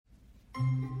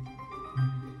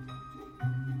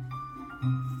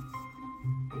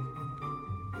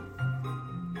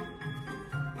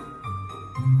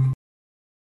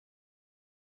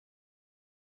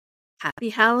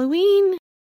Happy Halloween,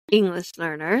 English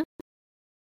learner.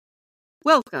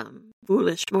 Welcome,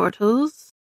 foolish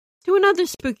mortals, to another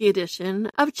spooky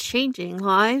edition of Changing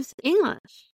Lives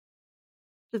English,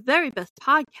 the very best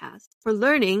podcast for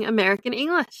learning American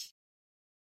English.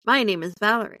 My name is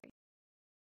Valerie,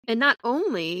 and not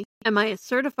only am I a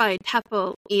certified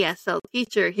TEFL ESL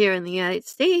teacher here in the United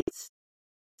States,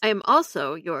 I am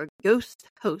also your ghost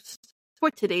host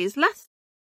for today's lesson.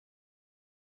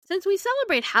 Since we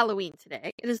celebrate Halloween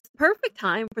today, it is the perfect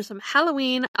time for some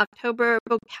Halloween October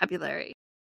vocabulary.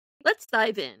 Let's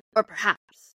dive in, or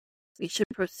perhaps we should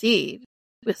proceed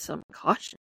with some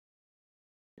caution.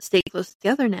 Stay close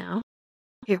together now.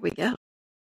 Here we go.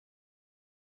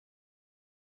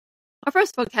 Our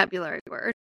first vocabulary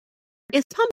word is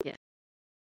pumpkin.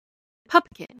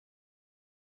 Pumpkin.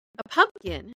 A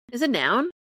pumpkin is a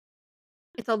noun.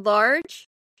 It's a large,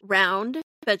 round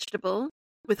vegetable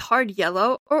with hard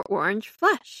yellow or orange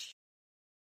flesh.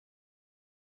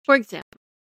 For example,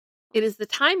 it is the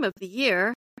time of the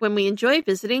year when we enjoy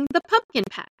visiting the pumpkin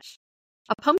patch.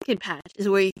 A pumpkin patch is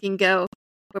where you can go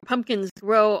where pumpkins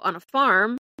grow on a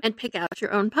farm and pick out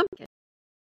your own pumpkin.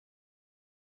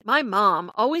 My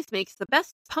mom always makes the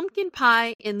best pumpkin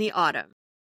pie in the autumn.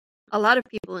 A lot of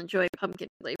people enjoy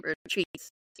pumpkin-flavored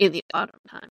treats in the autumn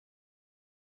time.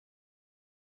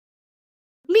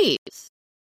 Leaves.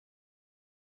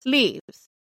 Leaves.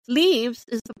 Leaves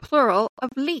is the plural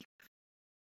of leaf.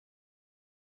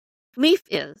 Leaf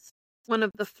is one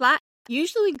of the flat,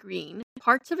 usually green,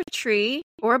 parts of a tree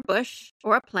or a bush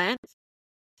or a plant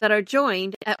that are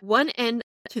joined at one end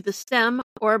to the stem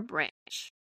or a branch.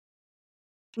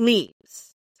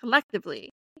 Leaves.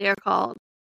 Collectively, they are called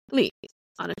leaves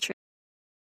on a tree.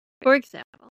 For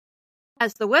example,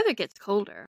 as the weather gets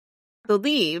colder, the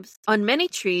leaves on many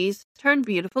trees turn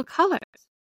beautiful colors.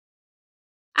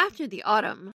 After the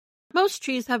autumn, most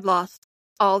trees have lost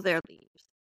all their leaves.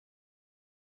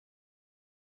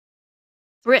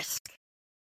 Brisk.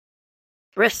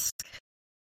 Brisk.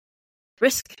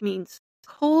 Brisk means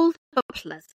cold but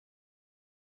pleasant.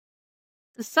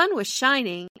 The sun was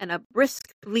shining and a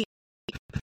brisk breeze.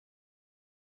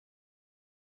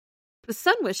 The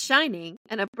sun was shining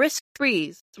and a brisk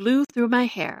breeze blew through my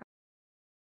hair.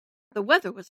 The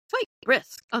weather was quite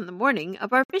brisk on the morning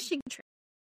of our fishing trip.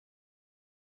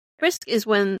 Brisk is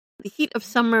when the heat of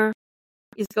summer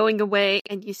is going away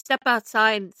and you step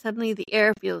outside and suddenly the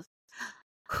air feels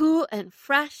cool and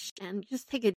fresh and just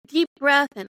take a deep breath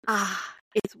and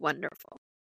it's wonderful.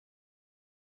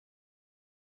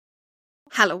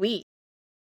 Halloween.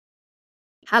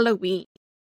 Halloween.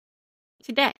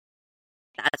 Today.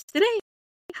 That's today.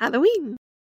 Halloween.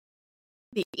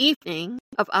 The evening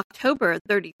of October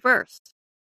 31st,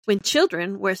 when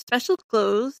children wear special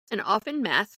clothes and often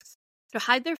masks to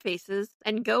hide their faces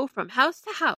and go from house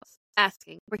to house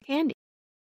asking for candy.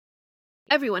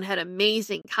 Everyone had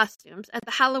amazing costumes at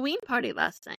the Halloween party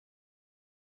last night.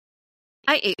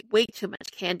 I ate way too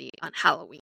much candy on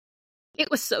Halloween.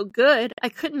 It was so good, I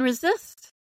couldn't resist.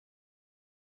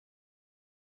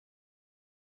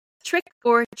 Trick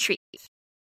or treat.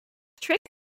 Trick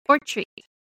or treat.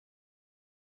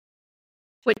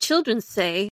 What children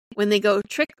say when they go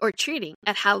trick or treating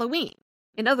at Halloween.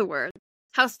 In other words,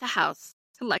 house to house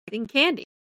collecting candy.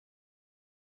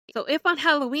 So if on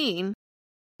Halloween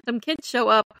some kids show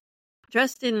up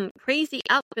dressed in crazy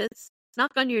outfits,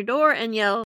 knock on your door and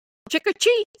yell, trick or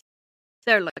treat,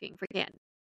 they're looking for candy.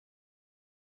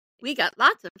 We got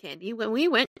lots of candy when we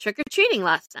went trick or treating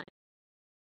last time.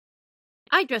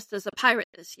 I dressed as a pirate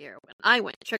this year when I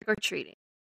went trick or treating.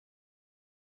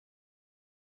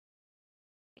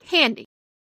 Candy.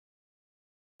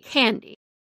 Candy.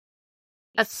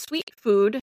 A sweet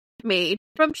food made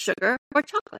from sugar or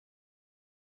chocolate.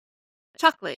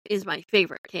 Chocolate is my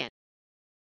favorite candy.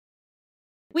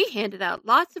 We handed out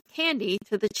lots of candy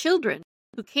to the children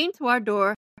who came to our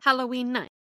door Halloween night.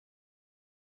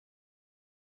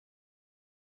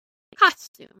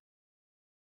 Costume.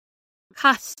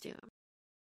 Costume.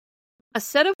 A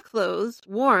set of clothes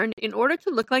worn in order to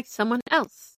look like someone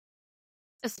else,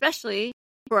 especially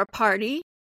for a party,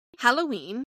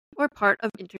 Halloween, or part of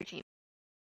entertainment.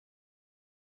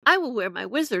 I will wear my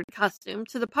wizard costume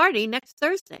to the party next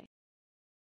Thursday.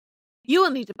 You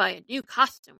will need to buy a new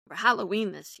costume for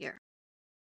Halloween this year.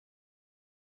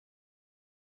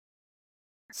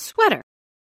 Sweater.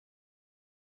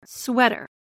 Sweater.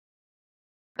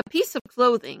 A piece of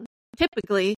clothing,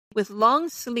 typically with long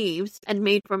sleeves and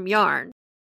made from yarn,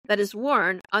 that is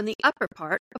worn on the upper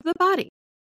part of the body.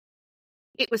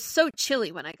 It was so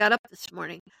chilly when I got up this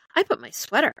morning, I put my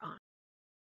sweater on.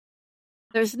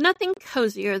 There's nothing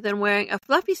cozier than wearing a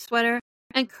fluffy sweater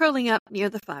and curling up near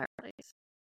the fireplace.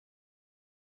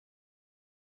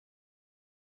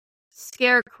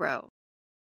 Scarecrow.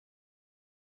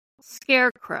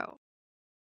 Scarecrow.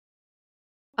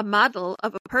 A model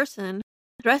of a person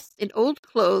dressed in old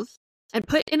clothes and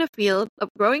put in a field of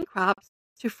growing crops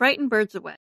to frighten birds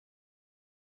away.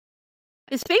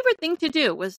 His favorite thing to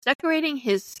do was decorating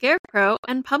his scarecrow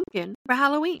and pumpkin for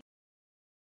Halloween.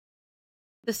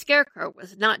 The scarecrow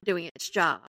was not doing its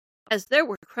job, as there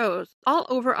were crows all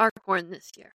over our corn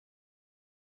this year.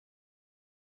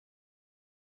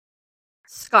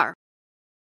 Scarf.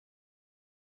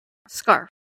 Scarf.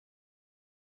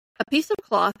 A piece of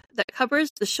cloth that covers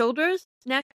the shoulders,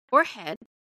 neck, or head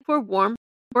for warmth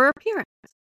or appearance.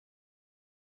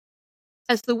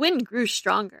 As the wind grew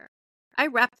stronger, I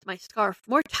wrapped my scarf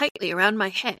more tightly around my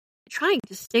head, trying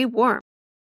to stay warm.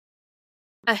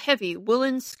 A heavy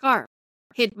woolen scarf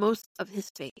hid most of his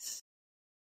face.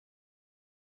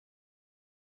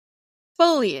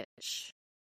 Foliage.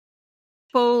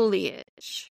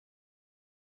 Foliage.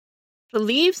 The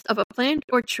leaves of a plant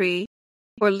or tree,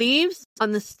 or leaves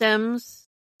on the stems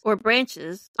or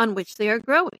branches on which they are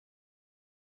growing.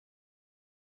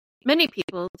 Many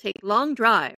people take long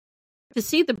drives to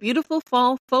see the beautiful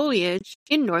fall foliage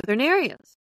in northern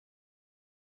areas.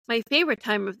 My favorite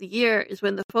time of the year is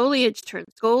when the foliage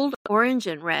turns gold, orange,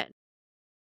 and red.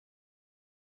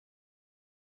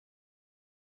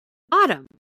 Autumn.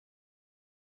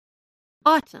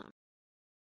 Autumn.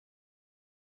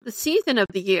 The season of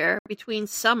the year between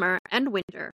summer and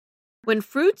winter, when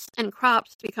fruits and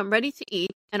crops become ready to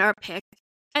eat and are picked,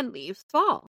 and leaves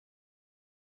fall.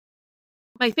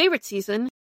 My favorite season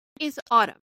is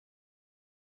autumn.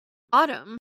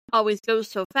 Autumn always goes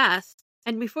so fast,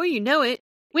 and before you know it,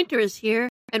 winter is here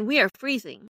and we are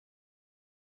freezing.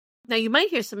 Now you might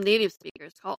hear some native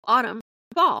speakers call autumn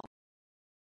fall.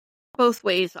 Both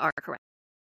ways are correct.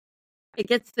 It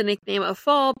gets the nickname of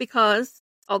fall because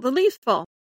all the leaves fall.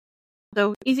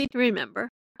 So easy to remember,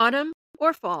 autumn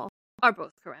or fall are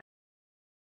both correct.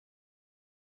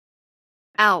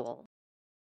 Owl.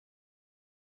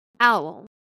 Owl.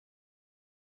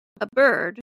 A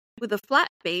bird with a flat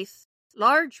base,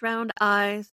 large round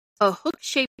eyes, a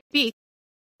hook-shaped beak,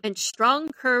 and strong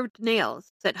curved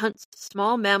nails that hunts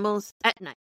small mammals at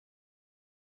night.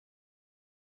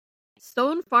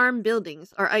 Stone farm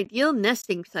buildings are ideal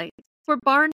nesting sites for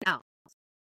barn owls.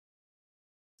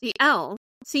 The owl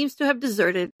seems to have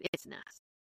deserted its nest.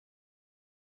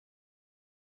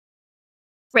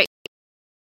 Rake.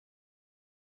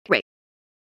 Rake.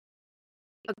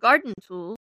 A garden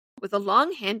tool with a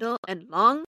long handle and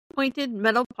long pointed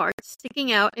metal parts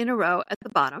sticking out in a row at the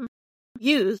bottom,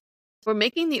 used for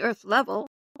making the earth level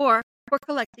or for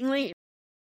collecting leaves.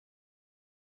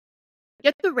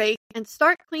 Get the rake and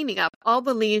start cleaning up all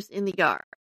the leaves in the yard.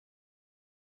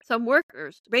 Some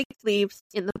workers raked leaves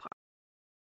in the park.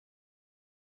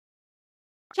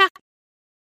 Jacket.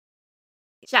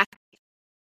 Jacket.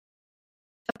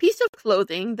 A piece of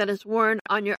clothing that is worn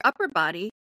on your upper body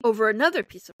over another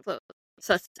piece of clothing,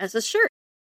 such as a shirt.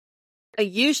 A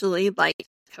usually light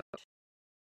coat.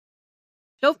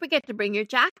 Don't forget to bring your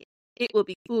jacket. It will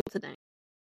be cool tonight.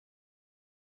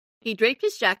 He draped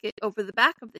his jacket over the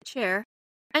back of the chair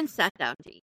and sat down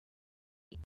to eat.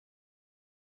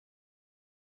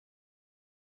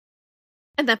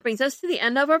 And that brings us to the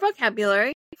end of our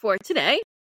vocabulary for today.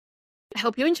 I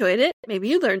hope you enjoyed it. Maybe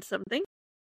you learned something.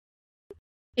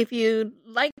 If you'd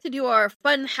like to do our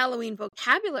fun Halloween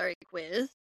vocabulary quiz,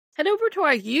 head over to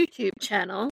our YouTube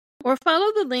channel or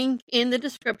follow the link in the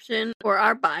description or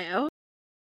our bio.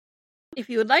 If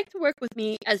you would like to work with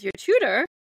me as your tutor,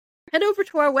 head over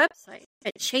to our website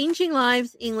at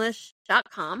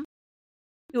changinglivesenglish.com.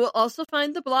 You will also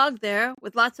find the blog there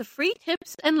with lots of free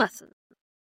tips and lessons.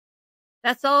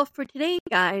 That's all for today,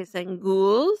 guys and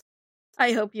ghouls.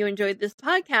 I hope you enjoyed this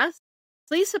podcast.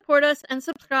 Please support us and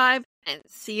subscribe, and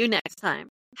see you next time.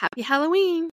 Happy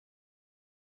Halloween!